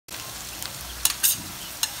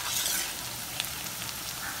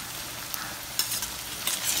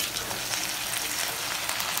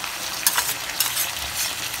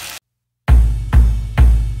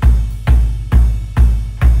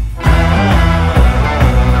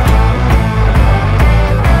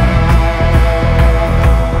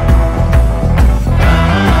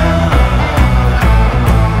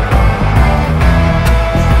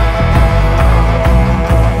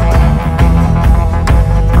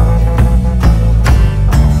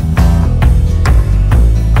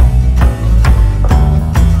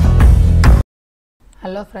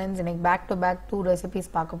Hello friends, இன்னைக்கு back to back 2 recipes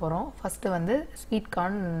பார்க்க போறோம். First வந்து sweet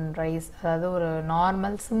corn rice, அதாவது ஒரு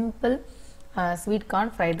normal simple sweet corn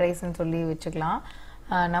fried rice ன்னு சொல்லி வெச்சுக்கலாம்.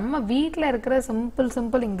 நம்ம வீட்ல இருக்கிற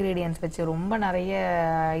சிம்பிள் இன்கிரிடியன்ட்ஸ் வெச்சு ரொம்ப நிறைய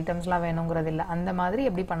ஐட்டம்ஸ்லாம் வேணும்ங்கறது இல்ல. அந்த மாதிரி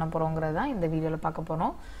எப்படி பண்ண போறோம்ங்கறத தான் இந்த வீடியோல பார்க்க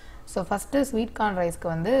போறோம். So first sweet corn rice-க்கு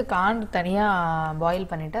வந்து corn தனியா boil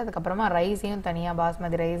பண்ணிட்டு அதுக்கு அப்புறமா ரைஸையும் தனியா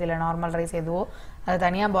பாஸ்மதி ரைஸ் இல்ல நார்மல் ரைஸ் எதுவோ அத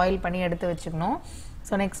தனியா boil பண்ணி எடுத்து வெச்சுக்கணும்.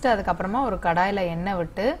 So next அதுக்கு அப்புறமா ஒரு கடாயில எண்ணெய்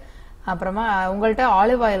விட்டு அப்புறமா உங்கள்ட்ட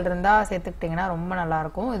ஆலிவ் ஆயில் இருந்தா சேர்த்துக்கிட்டீங்கன்னா ரொம்ப நல்லா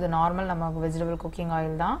இருக்கும். இது நார்மல் நம்ம வெஜிடபிள் குக்கிங்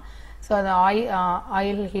ஆயில் தான். So அந்த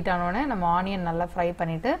ஆயில் ஹீட் ஆனோனே நம்ம ஆனியன் நல்லா ஃப்ரை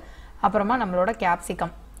பண்ணிட்டு அப்புறமா நம்மளோட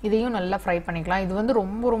கேப்சிகம் இதையும் நல்லா ஃப்ரை பண்ணிக்கலாம். இது வந்து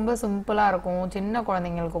ரொம்ப சிம்பிளா இருக்கும். சின்ன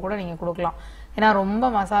குழந்தைகளுக்கு கூட நீங்க கொடுக்கலாம். ஏன்னா ரொம்ப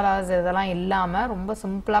மசாலாஸ் இதெல்லாம் இல்லாம ரொம்ப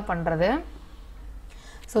சிம்பிளா பண்றது.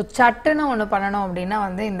 சோ சட்டுன்னு ஒன்னு பண்ணனும் அப்படினா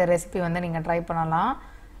வந்து இந்த ரெசிபி வந்து நீங்க ட்ரை பண்ணலாம்.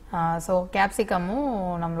 சோ கேப்சிகமும்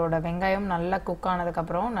நம்மளோட வெங்காயம் நல்லா குக் ஆனதுக்கு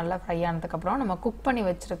அப்புறம் நல்லா ஃப்ரை ஆனதுக்கு அப்புறம் நம்ம குக் பண்ணி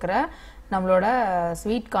வச்சிருக்கிற நம்மளோட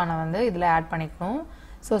ஸ்வீட் கார்னை வந்து இதுல ஆட் பண்ணிக்கணும்.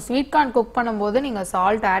 சோ ஸ்வீட் கார்ன் குக் பண்ணும்போது நீங்க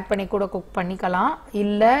சால்ட் ஆட் பண்ணி கூட குக் பண்ணிக்கலாம்.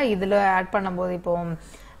 இல்ல இதுல ஆட் பண்ணும்போது இப்போ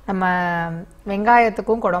நம்ம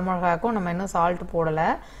வெங்காயத்துக்கும் குடமிளகாய்க்கும் நம்ம இன்னும் சால்ட் போடல.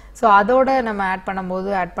 சோ அதோட நம்ம ஆட் பண்ணும்போது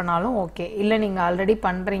ஆட் பண்ணாலும் ஓகே. இல்ல நீங்க ஆல்ரெடி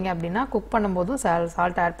பண்றீங்க அப்படினா குக் பண்ணும்போது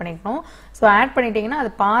சால்ட் ஆட் பண்ணிக்கணும். சோ ஆட் பண்ணிட்டீங்கன்னா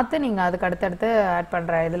அது பார்த்து நீங்க அதுக்கு அடுத்து ஆட்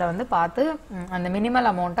பண்ற இதுல வந்து பார்த்து அந்த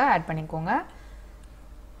மினிமல் அமௌண்ட்டை ஆட் பண்ணிக்கோங்க.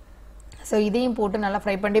 சோ இதையும் போட்டு நல்லா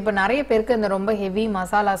ஃப்ரை பண்ணி இப்ப நிறைய பேருக்கு இந்த ரொம்ப ஹெவி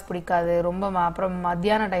மசாலாஸ் பிடிக்காது. ரொம்ப அப்புறம்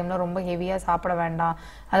மத்தியான டைம்ல ரொம்ப ஹெவியா சாப்பிட வேண்டாம்.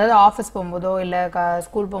 அதாவது ஆபீஸ் போகும்போதோ இல்ல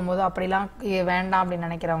ஸ்கூல் போகும்போதோ அப்படிலாம் வேண்டாம் அப்படின்னு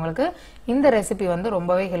நினைக்கிறவங்களுக்கு இந்த ரெசிபி வந்து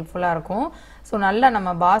ரொம்பவே ஹெல்ப்ஃபுல்லா இருக்கும். சோ நல்லா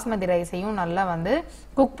நம்ம பாஸ்மதி ரைஸையும் நல்லா வந்து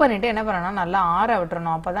குக் பண்ணிட்டு என்ன பண்ணணும் நல்லா ஆற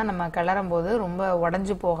விட்டுறணும். அப்பதான் நம்ம கிளறும் போது ரொம்ப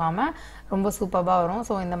உடைஞ்சு போகாம ரொம்ப சூப்பரா வரும்.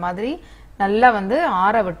 சோ இந்த மாதிரி நல்லா வந்து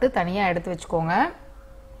ஆற விட்டு தனியா எடுத்து வச்சுக்கோங்க.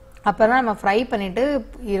 அப்பதான் நம்ம ஃப்ரை பண்ணிட்டு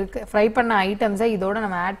ஃப்ரை பண்ண ஐட்டம்ஸை இதோட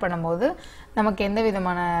நம்ம ஆட் பண்ணும்போது நமக்கு எந்த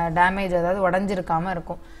விதமான டேமேஜ் அதாவது உடைஞ்சிருக்காம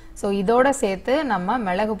இருக்கும். சோ இதோட சேர்த்து நம்ம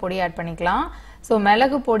மிளகு பொடி ஆட் பண்ணிக்கலாம். சோ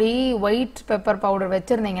மிளகு பொடி ஒயிட் பெப்பர் பவுடர்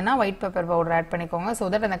வச்சிருந்தீங்கன்னா ஒயிட் பெப்பர் பவுடர் ஆட் பண்ணிக்கோங்க. சோ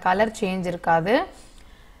தட் அந்த கலர் சேஞ்ச் இருக்காது.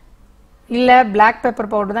 இல்ல black pepper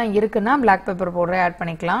powder தான் இருக்குன்னா black pepper powder ஆட்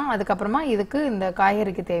பண்ணிக்கலாம். அதுக்கு அப்புறமா இதுக்கு இந்த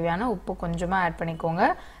காய்கறிக்கு தேவையான உப்பு கொஞ்சமா ஆட் பண்ணிக்கோங்க.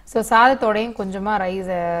 சோ சாதத்தோடையும் கொஞ்சமா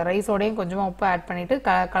ரைஸோடையும் கொஞ்சமா உப்பு ஆட் பண்ணிட்டு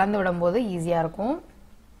கலந்து விடும்போது ஈஸியா இருக்கும்.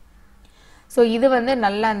 சோ இது வந்து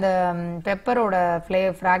நல்லா அந்த பெப்பரோட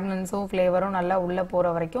ஃப்ராக்ரன்ஸும் ஃப்ளேவரும் நல்லா உள்ள போற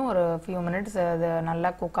வரைக்கும் ஒரு few minutes அது நல்லா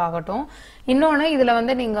குக் ஆகட்டும். இன்னொன்னு இதுல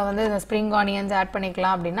வந்து நீங்க வந்து ஸ்ப்ரிங் ஆனியன்ஸ் ஆட்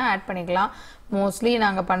பண்ணிக்கலாம் அப்படினா ஆட் பண்ணிக்கலாம். மோஸ்ட்லி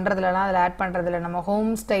நாங்க பண்றதுலலாம் அதுல ஆட் பண்றதுல நம்ம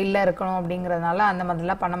ஹோம் ஸ்டைல்ல இருக்கணும் அப்படிங்கறதுனால அந்த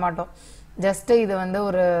மாதிரிலாம் பண்ண மாட்டோம். ஜஸ்ட் இது வந்து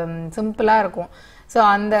ஒரு சிம்பிளா இருக்கும். சோ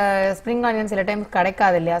அந்த ஸ்ப்ரிங் ஆனியன் சில டைம்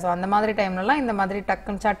கிடைக்காது இல்லையா? சோ அந்த மாதிரி டைம்லலாம் இந்த மாதிரி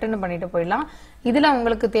டக்குன்னு சட்டுன்னு பண்ணிட்டு போயிடலாம். இதுல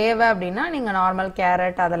உங்களுக்கு தேவை அப்படின்னா நீங்க நார்மல்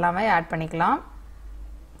கேரட் அதெல்லாமே ஆட் பண்ணிக்கலாம்.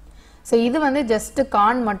 சோ இது வந்து ஜஸ்ட்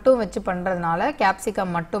கார்ன் மட்டும் வச்சு பண்றதுனால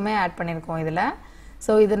கேப்சிகம் மட்டுமே ஆட் பண்ணிருக்கோம் இதுல.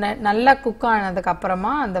 சோ இது நல்லா குக் ஆனதுக்கு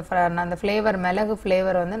அப்புறமா அந்த ஃப்ளேவர் மிளகு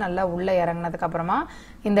ஃப்ளேவர் வந்து நல்லா உள்ள இறங்கினதுக்கு அப்புறமா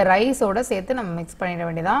இந்த ரைஸோட சேர்த்து நம்ம மிக்ஸ் பண்ணிட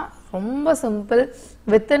வேண்டியதான். ரொம்ப சிம்பிள்.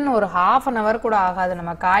 வித்தின் ஒரு half an hour கூட ஆகாது.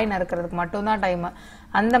 நம்ம காய் நறுக்கிறதுக்கு மட்டும் தான் டைம்.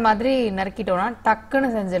 அந்த மாதிரி நறுக்கிட்டோம்னா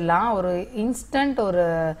டக்குன்னு செஞ்சிடலாம். ஒரு இன்ஸ்டன்ட் ஒரு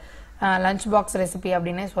லஞ்ச் பாக்ஸ் ரெசிபி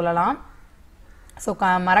அப்படின்னே சொல்லலாம். சோ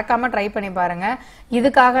மறக்காம ட்ரை பண்ணி பாருங்க.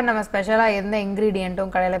 இதுக்காக நம்ம ஸ்பெஷலா எந்த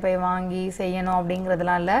இன்கிரிடியன்ட்டும் கடையில போய் வாங்கி செய்யணும்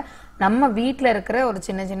அப்படிங்கறதுலாம் இல்ல. நம்ம வீட்ல இருக்கிற ஒரு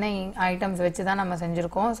சின்ன ஐட்டம்ஸ் வச்சு தான் நம்ம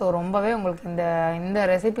செஞ்சிருக்கோம். சோ ரொம்பவே உங்களுக்கு இந்த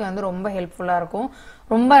ரெசிபி வந்து ரொம்ப ஹெல்ப்ஃபுல்லா இருக்கும்.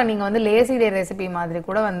 ரொம்ப நீங்க வந்து லேசி டே ரெசிபி மாதிரி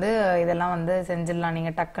கூட வந்து இதெல்லாம் வந்து செஞ்சிடலாம்.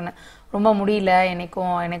 நீங்க டக்குன்னு ரொம்ப முடியல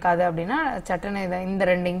எனக்காது அப்படின்னா சட்டுன்னு இந்த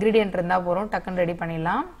 2 இன்கிரிடியன்ட் இருந்தா போறோம் டக்குன்னு ரெடி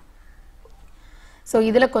பண்ணிடலாம். சோ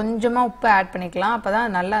இதுல கொஞ்சமா உப்பு ஆட் பண்ணிக்கலாம்.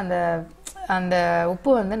 அப்பதான் நல்லா அந்த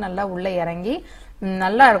உப்பு வந்து நல்லா உள்ள இறங்கி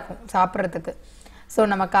நல்லா இருக்கும் சாப்பிட்றதுக்கு. சோ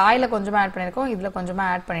நம்ம காயில கொஞ்சமா ஆட் பண்ணிருக்கோம். இதுல கொஞ்சமா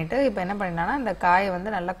ஆட் பண்ணிட்டு இப்போ என்ன பண்ணிடலாம்னா இந்த காயை வந்து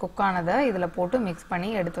நல்லா குக் ஆனதை இதுல போட்டு மிக்ஸ் பண்ணி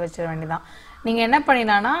எடுத்து வச்சிட வேண்டியதான். நீங்க என்ன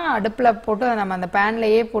பண்ணிடலாம்னா அடுப்புல போட்டு நம்ம அந்த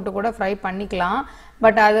பேன்லயே போட்டு கூட ஃப்ரை பண்ணிக்கலாம்.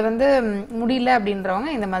 பட் அது வந்து முடியல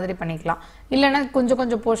அப்படின்றவங்க இந்த மாதிரி பண்ணிக்கலாம். இல்லைன்னா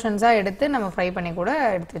கொஞ்சம் போர்ஷன்ஸா எடுத்து நம்ம ஃப்ரை பண்ணி கூட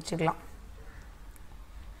எடுத்து வச்சுக்கலாம்.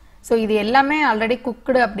 சோ இது எல்லாமே ஆல்ரெடி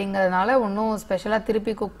குக்டு அப்படிங்கறதுனால ஒன்னும் ஸ்பெஷலா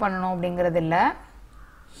திருப்பி குக் பண்ணணும் அப்படிங்கிறது இல்ல.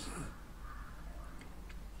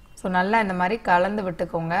 சோ நல்லா இந்த மாதிரி கலந்து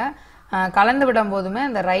விட்டுக்கோங்க. கலந்து விடும் போதுமே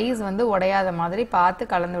அந்த ரைஸ் வந்து உடையாத மாதிரி பார்த்து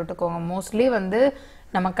கலந்து விட்டுக்கோங்க. மோஸ்ட்லி வந்து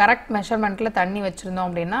நம்ம கரெக்ட் மெஷர்மெண்ட்ல தண்ணி வச்சிருந்தோம்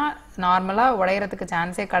அப்படின்னா நார்மலா உடையறதுக்கு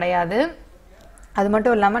சான்ஸே கிடையாது. அது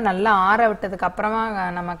மட்டும் இல்லாம நல்லா ஆற விட்டதுக்கு அப்புறமா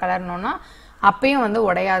நம்ம கலரணும்னா அப்பயும் வந்து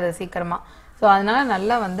உடையாது சீக்கிரமா. ஸோ அதனால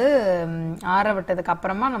நல்லா வந்து ஆற விட்டதுக்கு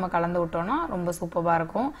அப்புறமா நம்ம கலந்து விட்டோம்னா ரொம்ப சூப்பராக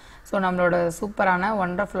இருக்கும். ஸோ நம்மளோட சூப்பரான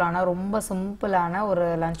ஒண்டர்ஃபுல்லான ரொம்ப சிம்பிளான ஒரு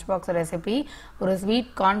லஞ்ச் பாக்ஸ் ரெசிபி, ஒரு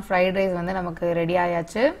ஸ்வீட் கார்ன் ஃப்ரைட் ரைஸ் வந்து நமக்கு ரெடி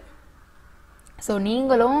ஆயாச்சு. ஸோ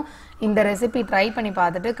நீங்களும் இந்த ரெசிபி ட்ரை பண்ணி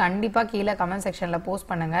பார்த்துட்டு கண்டிப்பாக கீழே கமெண்ட் செக்ஷனில் போஸ்ட்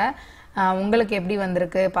பண்ணுங்கள். உங்களுக்கு எப்படி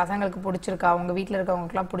வந்திருக்கு, பசங்களுக்கு பிடிச்சிருக்கா, உங்கள் வீட்டில்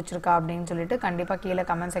இருக்கவங்களுக்குலாம் பிடிச்சிருக்கா அப்படின்னு சொல்லிட்டு கண்டிப்பாக கீழே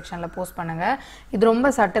கமெண்ட் செக்ஷனில் போஸ்ட் பண்ணுங்கள். இது ரொம்ப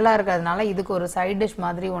சட்டிலாக இருக்கிறதுனால இதுக்கு ஒரு சைட் டிஷ்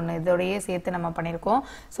மாதிரி ஒன்று இதோடையே சேர்த்து நம்ம பண்ணியிருக்கோம்.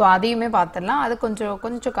 ஸோ அதையுமே பார்த்துடலாம். அது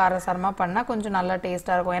கொஞ்சம் காரசாரமாக பண்ணால் கொஞ்சம் நல்லா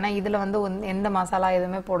டேஸ்ட்டாக இருக்கும். ஏன்னா இதில் வந்து எந்த மசாலா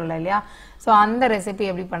எதுவுமே போடலை இல்லையா. ஸோ அந்த ரெசிபி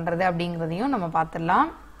எப்படி பண்ணுறது அப்படிங்கிறதையும் நம்ம பார்த்துடலாம்.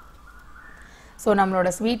 ஸோ நம்மளோட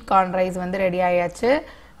ஸ்வீட் கார்ன் ரைஸ் வந்து ரெடி ஆயாச்சு.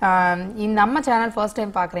 நம்ம சேனல் ஃபர்ஸ்ட்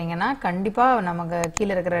டைம் பார்க்குறீங்கன்னா கண்டிப்பாக நமக்கு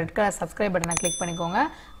கீழே இருக்கிற ரெட் கலர் சப்ஸ்கிரைப் பட்டனை கிளிக் பண்ணிக்கோங்க.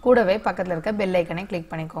 கூடவே பக்கத்தில் இருக்க பெல் ஐக்கனை கிளிக்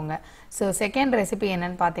பண்ணிக்கோங்க. ஸோ செகண்ட் ரெசிபி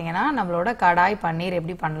என்னன்னு பார்த்தீங்கன்னா நம்மளோட கடாய் பன்னீர்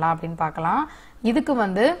எப்படி பண்ணலாம் அப்படின்னு பார்க்கலாம். இதுக்கு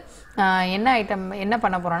வந்து என்ன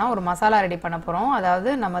பண்ண போகிறோம்னா ஒரு மசாலா ரெடி பண்ண போகிறோம். அதாவது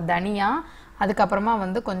நம்ம தனியா, அதுக்கப்புறமா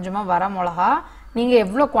வந்து கொஞ்சமாக வர மிளகா, நீங்கள்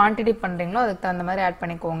எவ்வளோ குவான்டிட்டி பண்ணுறீங்களோ அதுக்கு தகுந்த மாதிரி ஆட்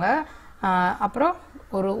பண்ணிக்கோங்க. அப்புறம்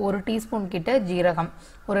ஒரு டீஸ்பூன் கிட்ட ஜீரகம்,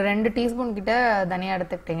 ஒரு 2 டீஸ்பூன் கிட்ட தனியாக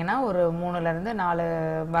எடுத்துக்கிட்டிங்கன்னா ஒரு 3லேருந்து 4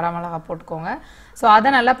 வரமிளகா போட்டுக்கோங்க. ஸோ அதை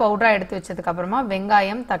நல்லா பவுடராக எடுத்து வச்சதுக்கப்புறமா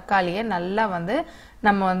வெங்காயம் தக்காளியை நல்லா வந்து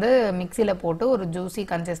நம்ம வந்து மிக்சியில் போட்டு ஒரு ஜூஸி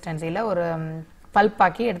கன்சிஸ்டன்சியில் ஒரு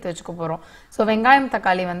பல்பாக்கி எடுத்து வச்சுக்க போகிறோம். ஸோ வெங்காயம்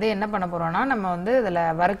தக்காளி வந்து என்ன பண்ண போகிறோம்னா நம்ம வந்து இதில்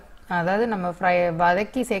அதாவது நம்ம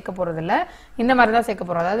வதக்கி சேர்க்க போகிறதில்ல, இந்த மாதிரி தான் சேர்க்க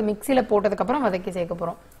போகிறோம். அதாவது மிக்சியில் போட்டதுக்கப்புறம் வதக்கி சேர்க்க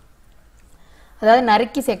போகிறோம், அதாவது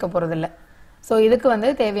நறுக்கி சேர்க்க போகிறதில்ல. ஸோ இதுக்கு வந்து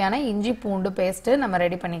தேவையான இஞ்சி பூண்டு பேஸ்ட்டு நம்ம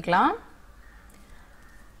ரெடி பண்ணிக்கலாம்.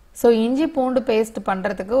 ஸோ இஞ்சி பூண்டு பேஸ்ட்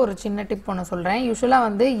பண்ணுறதுக்கு ஒரு சின்ன டிப் ஒன்று சொல்கிறேன். யூஸ்வலாக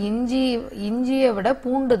வந்து இஞ்சியை விட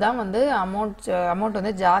பூண்டு தான் வந்து அமௌண்ட்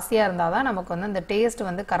வந்து ஜாஸ்தியாக இருந்தால் தான் நமக்கு வந்து அந்த டேஸ்ட்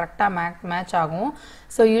வந்து கரெக்டாக மேட்ச் ஆகும்.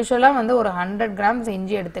 ஸோ யூஸ்வலாக வந்து ஒரு 100 கிராம்ஸ்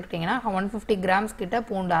இஞ்சி எடுத்துக்கிட்டிங்கன்னா 150 கிராம்ஸ் கிட்ட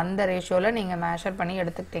பூண்டு, அந்த ரேஷியோவில் நீங்கள் மேஷர் பண்ணி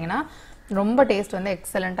எடுத்துக்கிட்டிங்கன்னா ரொம்ப டேஸ்ட் வந்து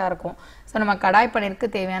எக்ஸலண்ட்டாக இருக்கும். ஸோ நம்ம கடாய் பன்னீருக்கு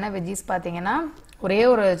தேவையான வெஜ்ஜீஸ் பார்த்தீங்கன்னா ஒரே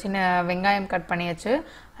ஒரு சின்ன வெங்காயம் கட் பண்ணியாச்சு.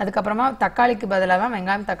 அதுக்கப்புறமா தக்காளிக்கு பதிலாக தான்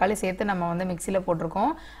வெங்காயம் தக்காளி சேர்த்து நம்ம வந்து மிக்சியில்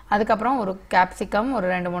போட்டிருக்கோம். அதுக்கப்புறம் ஒரு கேப்சிகம், ஒரு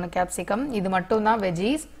 2-3 கேப்சிகம், இது மட்டும் தான்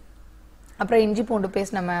வெஜ்ஜீஸ். அப்புறம் இஞ்சி பூண்டு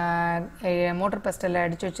பேஸ்ட் நம்ம மோட்டர் பெஸ்டில்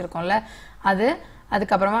அடித்து வச்சுருக்கோம்ல அது,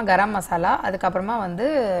 அதுக்கப்புறமா கரம் மசாலா, அதுக்கப்புறமா வந்து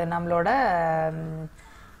நம்மளோட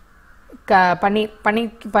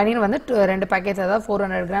பன்னீர் வந்து 2 பேக்கெட்ஸ், அதாவது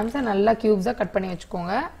 400 கிராம்ஸை நல்லா க்யூப்ஸாக கட் பண்ணி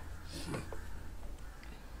வச்சுக்கோங்க.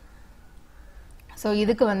 ஸோ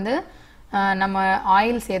இதுக்கு வந்து நம்ம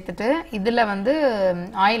ஆயில் சேர்த்துட்டு, இதில் வந்து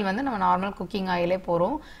ஆயில் வந்து நம்ம நார்மல் குக்கிங் ஆயிலே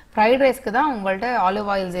போகிறோம். ஃப்ரைட் ரைஸ்க்கு தான் உங்கள்கிட்ட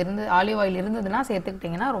ஆலிவ் ஆயில் இருந்ததுன்னா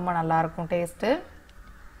சேர்த்துக்கிட்டிங்கன்னா ரொம்ப நல்லாயிருக்கும் டேஸ்ட்டு.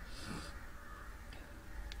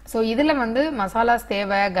 ஸோ இதில் வந்து மசாலாஸ்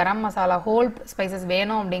தேவை, கரம் மசாலா ஹோல் ஸ்பைசஸ்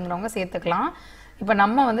வேணும் அப்படிங்கிறவங்க சேர்த்துக்கலாம். இப்போ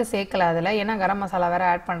நம்ம வந்து சேர்க்கல அதில், ஏன்னா கரம் மசாலா வேறு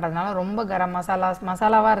ஆட் பண்ணுறதுனால ரொம்ப கரம்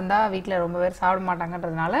மசாலாவாக இருந்தால் வீட்டில் ரொம்ப பேர் சாப்பிட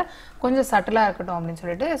மாட்டாங்கன்றதுனால கொஞ்சம் சட்டிலாக இருக்கட்டும் அப்படின்னு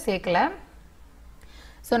சொல்லிட்டு சேர்க்கல.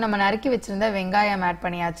 ஸோ நம்ம நறுக்கி வச்சுருந்த வெங்காயம் ஆட்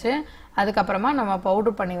பண்ணியாச்சு. அதுக்கப்புறமா நம்ம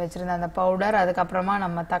பவுடர் பண்ணி வச்சுருந்த அந்த பவுடர், அதுக்கப்புறமா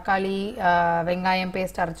நம்ம தக்காளி வெங்காயம்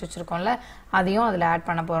பேஸ்ட் அரைச்சி வச்சுருக்கோம்ல அதையும் அதில் ஆட்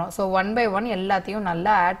பண்ண போகிறோம். ஸோ 1 by 1 எல்லாத்தையும்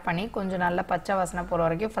நல்லா ஆட் பண்ணி கொஞ்சம் நல்லா பச்சை வாசனை போகிற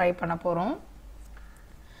வரைக்கும் ஃப்ரை பண்ண போகிறோம்.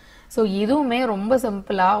 ஸோ இதுவுமே ரொம்ப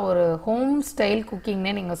சிம்பிளாக ஒரு ஹோம் ஸ்டைல்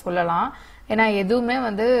குக்கிங்னே நீங்கள் சொல்லலாம். ஏன்னா எதுவுமே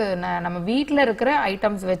வந்து நம்ம வீட்டில் இருக்கிற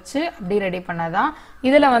ஐட்டம்ஸ் வச்சு அப்படி ரெடி பண்ணதான்.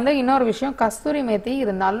 இதில் வந்து இன்னொரு விஷயம், கஸ்தூரி மேத்தி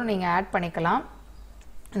இருந்தாலும் நீங்கள் ஆட் பண்ணிக்கலாம்.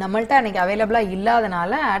 நம்மள்ட்ட அன்றைக்கி அவைலபிளாக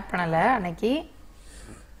இல்லாதனால ஆட் பண்ணலை அன்னைக்கு.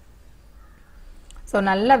 ஸோ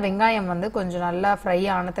நல்லா வெங்காயம் வந்து கொஞ்சம் நல்லா ஃப்ரை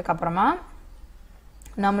ஆனதுக்கப்புறமா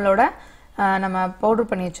நம்மளோட நம்ம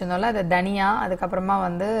பவுடர் பண்ணி வச்சுருந்தோம்ல அது தனியா, அதுக்கப்புறமா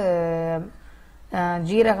வந்து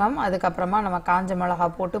ஜீரகம், அதுக்கப்புறமா நம்ம காஞ்ச மிளகா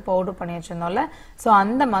போட்டு பவுடர் பண்ணி வச்சுருந்தோம்ல, ஸோ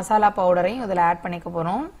அந்த மசாலா பவுடரையும் இதில் ஆட் பண்ணிக்க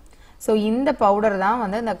போகிறோம். ஸோ இந்த பவுடர் தான்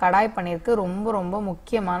வந்து இந்த கடாய் பன்னீருக்கு ரொம்ப ரொம்ப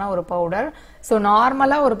முக்கியமான ஒரு பவுடர். ஸோ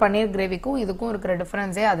நார்மலாக ஒரு பன்னீர் கிரேவிக்கும் இதுக்கும் இருக்கிற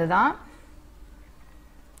டிஃப்ரென்ஸே அதுதான்.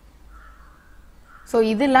 ஸோ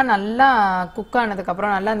இதெல்லாம் நல்லா குக்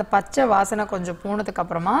ஆனதுக்கப்புறம் நல்லா அந்த பச்சை வாசனை கொஞ்சம்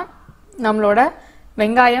போனதுக்கப்புறமா நம்மளோட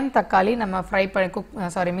வெங்காயம் தக்காளி நம்ம ஃப்ரை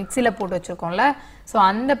பண்ணி மிக்சியில் போட்டு வச்சுருக்கோம்ல, ஸோ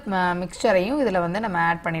அந்த மிக்சரையும் இதில் வந்து நம்ம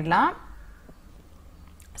ஆட் பண்ணிடலாம்.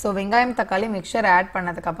 ஸோ வெங்காயம் தக்காளி மிக்சர் ஆட்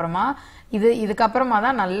பண்ணதுக்கப்புறமா இதுக்கப்புறமா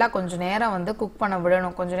தான் நல்லா கொஞ்சம் நேரம் வந்து குக் பண்ண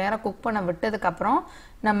விடணும். கொஞ்சம் நேரம் குக் பண்ண விட்டதுக்கப்புறம்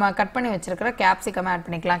நம்ம கட் பண்ணி வச்சுருக்கிற கேப்சிகம் ஆட்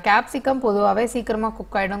பண்ணிக்கலாம். கேப்சிகம் பொதுவாகவே சீக்கிரமாக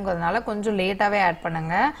குக் ஆகிடுங்கிறதுனால கொஞ்சம் லேட்டாகவே ஆட்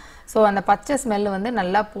பண்ணுங்கள். ஸோ அந்த பச்சை ஸ்மெல் வந்து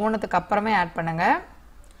நல்லா போனதுக்கு அப்புறமே ஆட் பண்ணுங்கள்.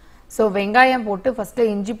 ஸோ வெங்காயம் போட்டு ஃபஸ்ட்டு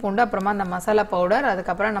இஞ்சி பூண்டு, அப்புறமா அந்த மசாலா பவுடர்,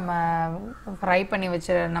 அதுக்கப்புறம் நம்ம ஃப்ரை பண்ணி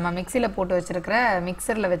நம்ம மிக்சியில் போட்டு வச்சுருக்கிற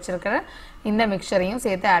மிக்சரில் வச்சுருக்கிற இந்த மிக்சரையும்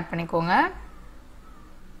சேர்த்து ஆட் பண்ணிக்கோங்க.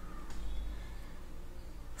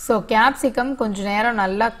 ஸோ கேப்சிகம் கொஞ்சம் நேரம்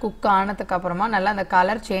நல்லா குக் ஆனதுக்கு அப்புறமா நல்லா அந்த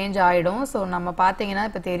கலர் சேஞ்ச் ஆகிடும். ஸோ நம்ம பார்த்தீங்கன்னா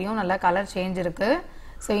இப்போ தெரியும் நல்லா கலர் சேஞ்ச் இருக்குது.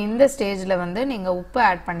 ஸோ இந்த ஸ்டேஜில் வந்து நீங்கள் உப்பு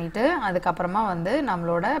ஆட் பண்ணிவிட்டு அதுக்கப்புறமா வந்து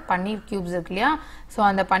நம்மளோட பன்னீர் க்யூப்ஸ் இருக்கு இல்லையா, ஸோ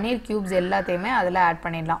அந்த பன்னீர் க்யூப்ஸ் எல்லாத்தையுமே அதில் ஆட்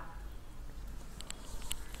பண்ணிடலாம்.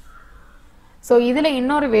 ஸோ இதில்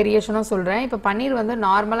இன்னொரு வேரியேஷனும் சொல்கிறேன். இப்போ பன்னீர் வந்து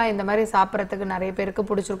நார்மலாக இந்த மாதிரி சாப்பிட்றதுக்கு நிறைய பேருக்கு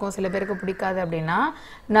பிடிச்சிருக்கும், சில பேருக்கு பிடிக்காது. அப்படின்னா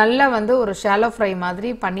நல்லா வந்து ஒரு ஷாலோ ஃப்ரை மாதிரி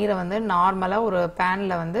பன்னீரை வந்து நார்மலாக ஒரு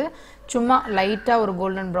பேனில் வந்து சும்மா லைட்டாக ஒரு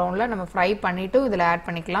கோல்டன் ப்ரௌனில் நம்ம ஃப்ரை பண்ணிவிட்டு இதில் ஆட்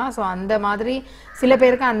பண்ணிக்கலாம். ஸோ அந்த மாதிரி சில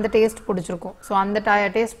பேருக்கு அந்த டேஸ்ட் பிடிச்சிருக்கும். ஸோ அந்த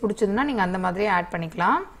டேஸ்ட் பிடிச்சதுன்னா நீங்கள் அந்த மாதிரியே ஆட்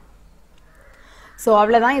பண்ணிக்கலாம். ஸோ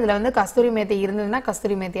அவ்வளோதான். இதில் வந்து கஸ்தூரி மேத்தி இருந்ததுன்னா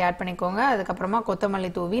கஸ்தூரி மேத்தி ஆட் பண்ணிக்கோங்க. அதுக்கப்புறமா கொத்தமல்லி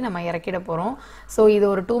தூவி நம்ம இறக்கிட போகிறோம். ஸோ இது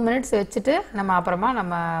ஒரு 2 மினிட்ஸ் வச்சுட்டு நம்ம அப்புறமா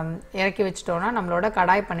நம்ம இறக்கி வச்சிட்டோம்னா நம்மளோட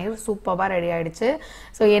கடாய் பன்னீர் சூப்பராக ரெடி ஆகிடுச்சு.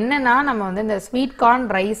 ஸோ என்னென்னா நம்ம வந்து இந்த ஸ்வீட் கார்ன்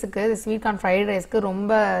ரைஸுக்கு, ஸ்வீட் கார்ன் ஃப்ரைட் ரைஸ்க்கு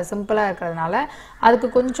ரொம்ப சிம்பிளாக இருக்கிறதுனால அதுக்கு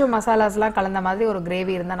கொஞ்சம் மசாலாஸ்லாம் கலந்த மாதிரி ஒரு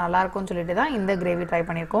கிரேவி இருந்தால் நல்லாயிருக்கும்னு சொல்லிட்டு தான் இந்த கிரேவி ட்ரை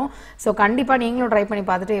பண்ணியிருக்கோம். ஸோ கண்டிப்பாக நீங்களும் ட்ரை பண்ணி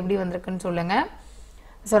பார்த்துட்டு எப்படி வந்திருக்குன்னு சொல்லுங்கள்.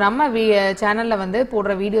 ஸோ நம்ம சேனலில் வந்து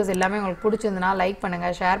போடுற வீடியோஸ் எல்லாமே உங்களுக்கு பிடிச்சிருந்தனா லைக்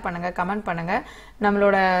பண்ணுங்கள், ஷேர் பண்ணுங்கள், கமெண்ட் பண்ணுங்கள்.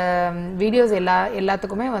 நம்மளோட வீடியோஸ்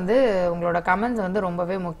எல்லாத்துக்குமே வந்து உங்களோட கமெண்ட்ஸ் வந்து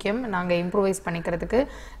ரொம்பவே முக்கியம் நாங்கள் இம்ப்ரூவைஸ் பண்ணிக்கிறதுக்கு.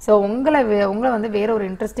 ஸோ உங்களை வந்து வேற ஒரு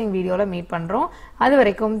இன்ட்ரெஸ்டிங் வீடியோவில் மீட் பண்ணுறோம். அது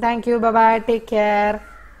வரைக்கும் தேங்க்யூ, பபாய், டேக் கேர்.